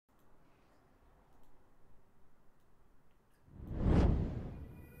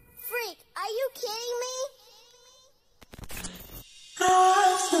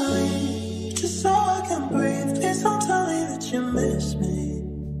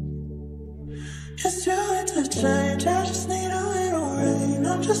It's too late to change, I just need a little rain.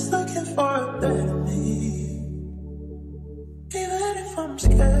 I'm just looking for a better me. Even if I'm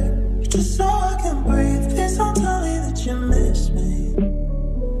scared, just so I can breathe. Please don't tell me that you miss me.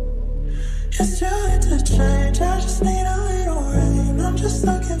 It's too late to change, I just need a little rain. I'm just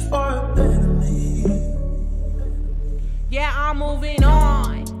looking for a better me. Yeah, I'm moving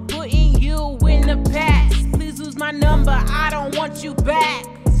on, putting you in the past. Please lose my number, I don't want you back.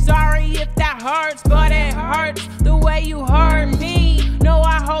 Sorry if that hurts, but it hurts the way you hurt me. No,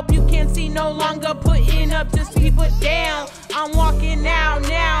 I hope you can see, no longer putting up, just keep it down. I'm walking out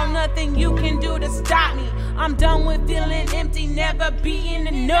now, nothing you can do to stop me. I'm done with feeling empty, never being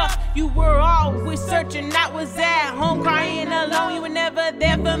enough. You were always searching, I was at home crying alone. You were never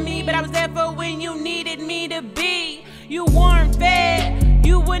there for me, but I was there for when you needed me to be. You weren't fair,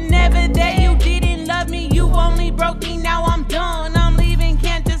 you were never there. You didn't love me, you only broke me. Now I'm done, I'm leaving,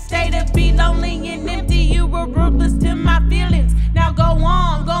 can't just stay to be lonely and empty. You were ruthless to my feelings. Now go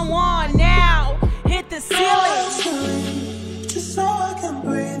on now, hit the ceiling. Just so I can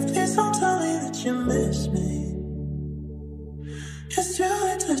breathe, please don't tell me that you miss me. It's too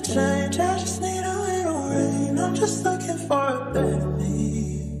late to change, I just need a little rain. I'm just looking for a better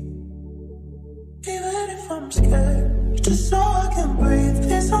me. Even if I'm scared, just so I can breathe,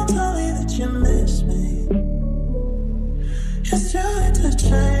 please don't tell me that you miss me. It's too late to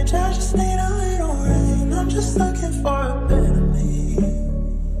change, I just need a little rain. I'm just looking for a better me.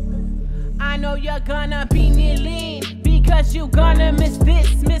 I know you're gonna be kneeling, because you gonna miss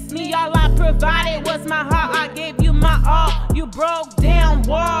this, miss me. All I provided was my heart, I gave you my all. You broke down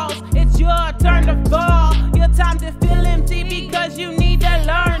walls, it's your turn to fall. Your time to feel empty, because you need to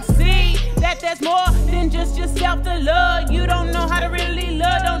learn, see that there's more than just yourself to love. You don't know how to really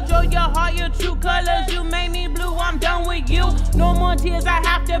love, don't show your heart your true colors. You made me blue, I'm done with you. No more tears I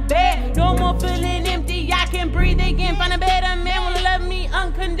have to bear, no more feeling empty. I can breathe again, find a better man will love me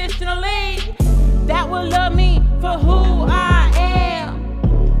unconditionally, that will love me for who I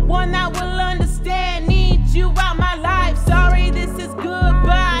am. One that will understand, need you out my life. Sorry, this is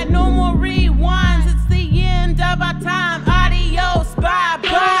goodbye, no more rewinds. It's the end of our time, adios,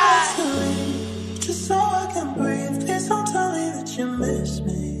 bye-bye. Just so I can breathe, please don't tell me that you miss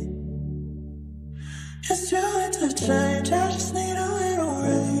me. It's too late to change, I just need a little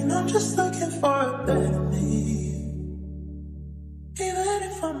rain. I'm just looking for a better me. Even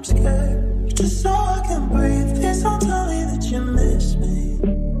if I'm scared, just so I can breathe, please don't tell me that you miss me.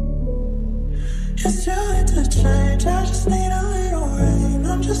 It's too late to change, I just need a little rain.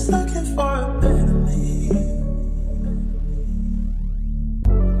 I'm just looking for a better